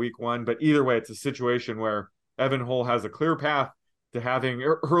ready by week 1. But either way, it's a situation where Evan Hull has a clear path to having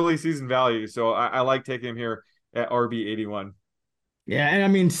early season value. So I like taking him here at RB 81. Yeah. And I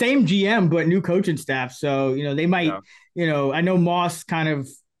mean, same GM, but new coaching staff. So, they might, I know Moss kind of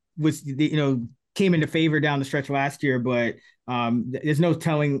was, came into favor down the stretch last year, but there's no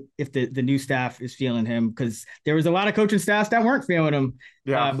telling if the new staff is feeling him, because there was a lot of coaching staffs that weren't feeling him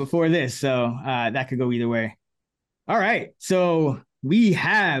before this. So that could go either way. All right. So we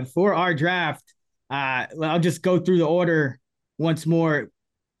have for our draft, I'll just go through the order once more.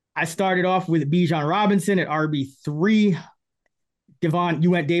 I started off with Bijan Robinson at RB3. You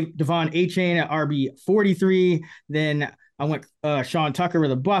went Devon Achane at RB 43. Then I went Sean Tucker with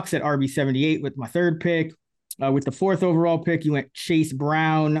the Bucks at RB 78 with my third pick. With the 4th overall pick, you went Chase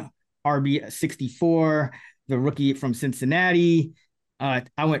Brown, RB 64, the rookie from Cincinnati. I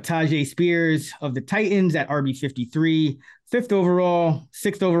went Tajay Spears of the Titans at RB 53. 5th overall,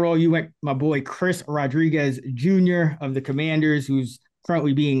 6th overall, you went my boy Chris Rodriguez Jr. of the Commanders, who's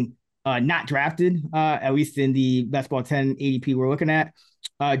currently being not drafted, at least in the Best Ball 10 ADP we're looking at.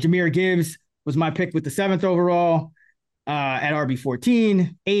 Jahmyr Gibbs was my pick with the 7th overall at RB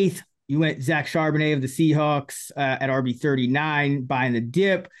 14. 8th, you went Zach Charbonnet of the Seahawks at RB 39, buying the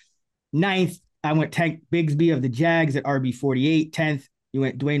dip. 9th, I went Tank Bigsby of the Jags at RB 48. 10th, you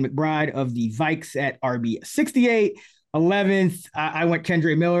went Dwayne McBride of the Vikes at RB 68. 11th, I went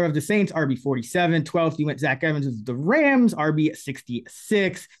Kendre Miller of the Saints, RB 47. 12th, you went Zach Evans of the Rams, RB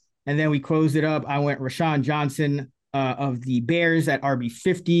 66. And then we closed it up. I went Rashawn Johnson of the Bears at RB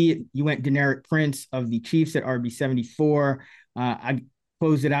 50. You went Deneric Prince of the Chiefs at RB 74. I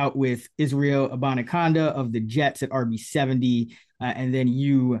closed it out with Israel Abanikanda of the Jets at RB 70. And then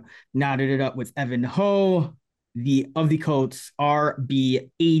you knotted it up with Evan Hull of the Colts, RB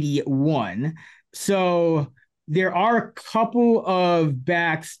 81. So there are a couple of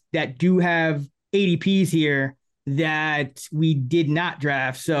backs that do have ADPs here that we did not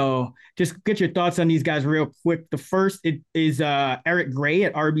draft. So just get your thoughts on these guys real quick. The first is Eric Gray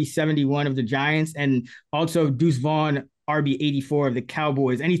at RB 71 of the Giants, and also Deuce Vaughn, RB 84 of the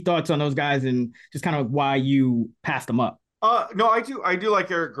Cowboys. Any thoughts on those guys and just kind of why you passed them up? No, I do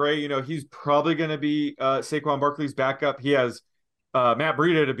like Eric Gray. He's probably going to be Saquon Barkley's backup. He has Matt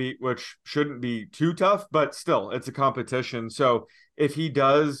Breida to beat, which shouldn't be too tough, but still, it's a competition. So if he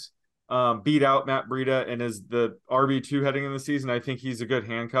does beat out Matt Breida and is the RB2 heading in the season, I think he's a good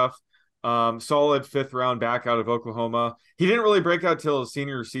handcuff. Solid 5th round back out of Oklahoma. He didn't really break out till his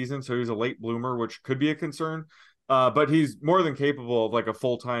senior season, so he was a late bloomer, which could be a concern. But he's more than capable of like a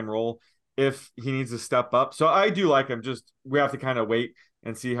full-time role if he needs to step up. So I do like him. Just we have to kind of wait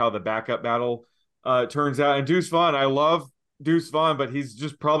and see how the backup battle turns out. And Deuce Vaughn, I love Deuce Vaughn, but he's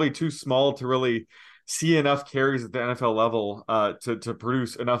just probably too small to really see enough carries at the NFL level to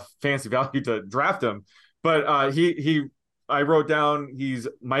produce enough fancy value to draft him. But I wrote down he's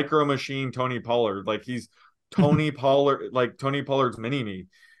micro machine Tony Pollard. Like he's Tony Pollard, like Tony Pollard's mini-me.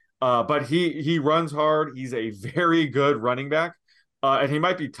 But he runs hard. He's a very good running back. And he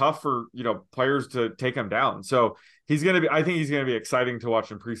might be tough for, players to take him down. So I think he's going to be exciting to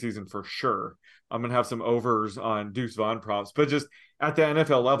watch in preseason for sure. I'm going to have some overs on Deuce Vaughn props, but just at the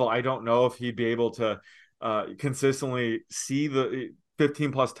NFL level, I don't know if he'd be able to consistently see the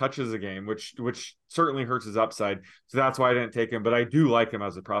 15 plus touches a game, which certainly hurts his upside. So that's why I didn't take him, but I do like him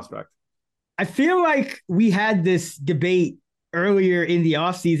as a prospect. I feel like we had this debate earlier in the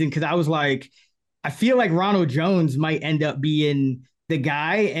offseason because I was like, I feel like Ronald Jones might end up being the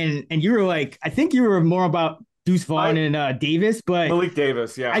guy. And you were like, I think you were more about Deuce Vaughn and Davis, but Malik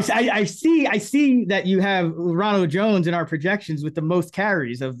Davis, yeah. I see that you have Ronald Jones in our projections with the most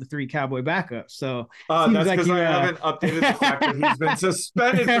carries of the 3 Cowboy backups. So that's because I haven't updated the fact that he's been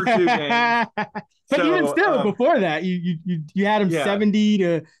suspended for 2 games. But even still, before that, you had him 70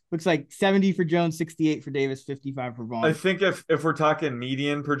 to looks like 70 for Jones, 68 for Davis, 55 for Vaughn. I think if we're talking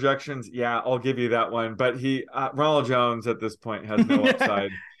median projections, yeah, I'll give you that one. But Ronald Jones at this point has no upside.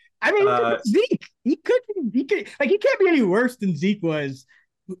 I mean, Zeke, he can't be any worse than Zeke was.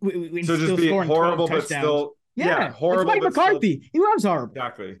 So just be horrible, but still, horrible. It's Mike McCarthy. He loves horrible.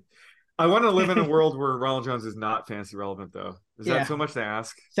 Exactly. I want to live in a world where Ronald Jones is not fantasy relevant, though. Is that so much to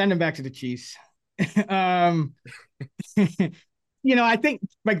ask? Send him back to the Chiefs. I think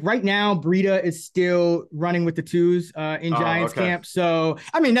like right now, Breida is still running with the 2s in Giants camp. So,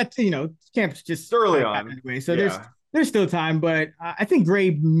 I mean, that's, camp's just early on. Anyway, so there's still time, but I think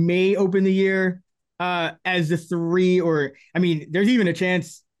Gray may open the year as the 3, or, I mean, there's even a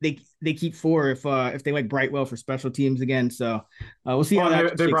chance they keep 4 if they like Brightwell for special teams again. So we'll see how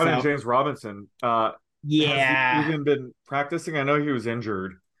that they brought in out. James Robinson. Has he even been practicing? I know he was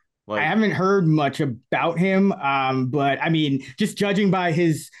injured. I haven't heard much about him, but I mean, just judging by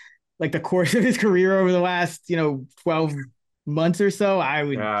the course of his career over the last 12 months or so,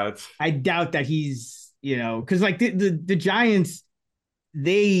 I doubt that he's because like the Giants,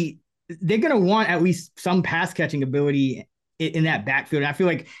 they're gonna want at least some pass catching ability in that backfield. And I feel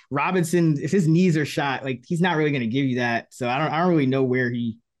like Robinson, if his knees are shot, like he's not really gonna give you that. So I don't really know where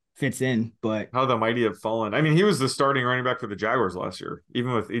he fits in, but how the mighty have fallen. I mean, he was the starting running back for the Jaguars last year,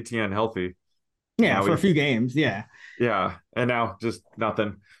 even with Etienne healthy. Yeah, for a few games. Yeah. Yeah. And now just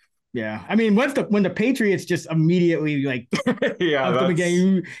nothing. Yeah. I mean, when the Patriots just immediately like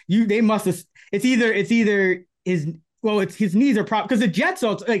again, they must have it's either it's his knees are because the Jets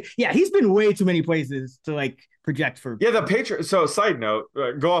also he's been way too many places to like project for. Yeah, the Patriots. So side note,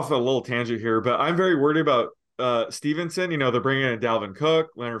 go off a little tangent here, but I'm very worried about Stevenson. They're bringing in Dalvin Cook,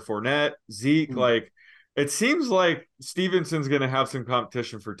 Leonard Fournette, Zeke. Mm-hmm. Like, it seems like Stevenson's going to have some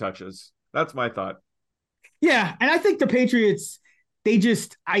competition for touches. That's my thought. Yeah, and I think the Patriots, they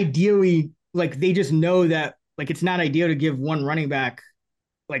just ideally, they just know that, it's not ideal to give one running back,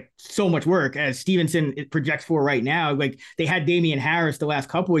 so much work as Stevenson it projects for right now. They had Damian Harris the last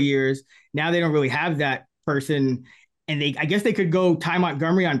couple of years. Now they don't really have that person. And I guess they could go Ty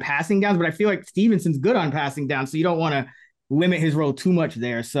Montgomery on passing downs, but I feel like Stevenson's good on passing downs, so you don't want to limit his role too much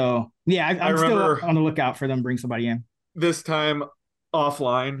there. So, yeah, I'm still on the lookout for them to bring somebody in. This time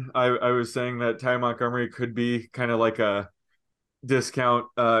offline, I was saying that Ty Montgomery could be kind of like a discount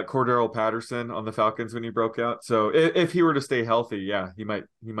Cordero Patterson on the Falcons when he broke out. So if he were to stay healthy, he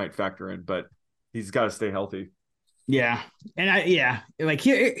might factor in, but he's got to stay healthy. Yeah. And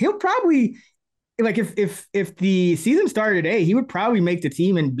he'll probably – if the season started today, he would probably make the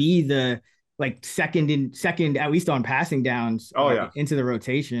team and be the second at least on passing downs into the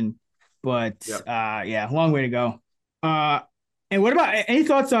rotation. But long way to go. And what about any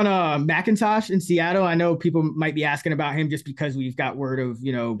thoughts on McIntosh in Seattle? I know people might be asking about him just because we've got word of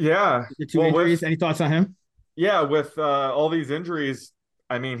the 2 injuries. Any thoughts on him? Yeah, with all these injuries,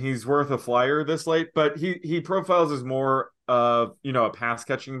 I mean, he's worth a flyer this late, but he profiles as more of a pass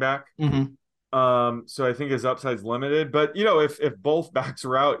catching back. Mm-hmm. So I think his upside's limited, but if both backs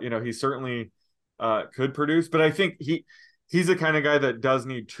are out, he certainly could produce. But I think he's the kind of guy that does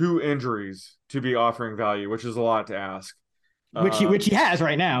need 2 injuries to be offering value, which is a lot to ask. Which he has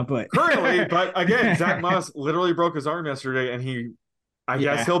right now, but currently, but again, Zach Moss literally broke his arm yesterday, and I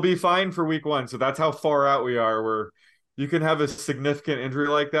guess he'll be fine for week 1. So that's how far out we are, where you can have a significant injury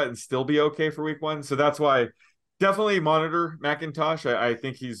like that and still be okay for week 1. So that's why definitely monitor McIntosh. I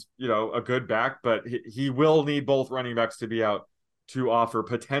think he's, a good back, but he will need both running backs to be out to offer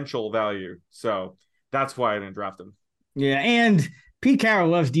potential value. So that's why I didn't draft him. Yeah, and Pete Carroll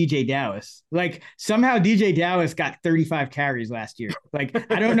loves DJ Dallas. Like, somehow DJ Dallas got 35 carries last year.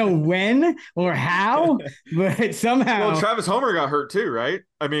 Like, I don't know when or how, but somehow. Well, Travis Homer got hurt too, right?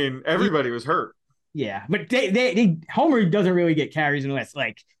 I mean, everybody was hurt. Yeah, but they Homer doesn't really get carries unless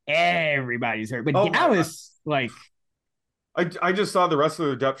like everybody's hurt. But Dallas, like, I just saw the rest of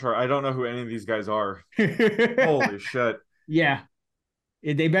the depth chart. I don't know who any of these guys are. Holy shit! Yeah,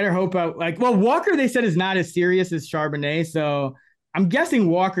 they better hope out. Like, well, Walker they said is not as serious as Charbonnet, so I'm guessing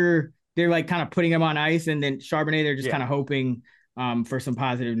Walker they're like kind of putting him on ice, and then Charbonnet they're just kind of hoping for some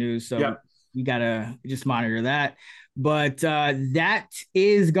positive news. So you gotta just monitor that. But that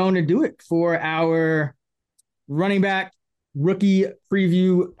is going to do it for our running back rookie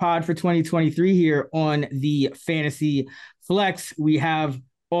preview pod for 2023 here on the Fantasy Flex. We have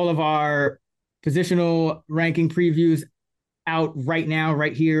all of our positional ranking previews out right now,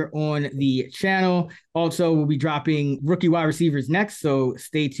 right here on the channel. Also, we'll be dropping rookie wide receivers next, so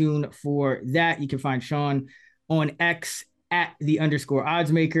stay tuned for that. You can find Sean on X at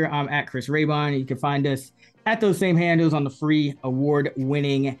 @_oddsmaker. I'm at Chris Raybon. You can find us at those same handles on the free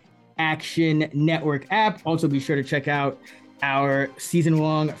award-winning Action Network app. Also, be sure to check out our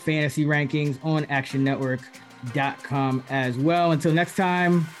season-long fantasy rankings on actionnetwork.com as well. Until next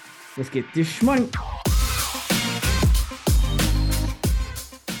time, let's get this money.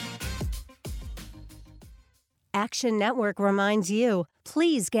 Action Network reminds you,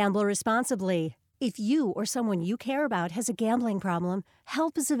 please gamble responsibly. If you or someone you care about has a gambling problem,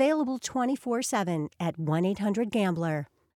 help is available 24/7 at 1-800-GAMBLER.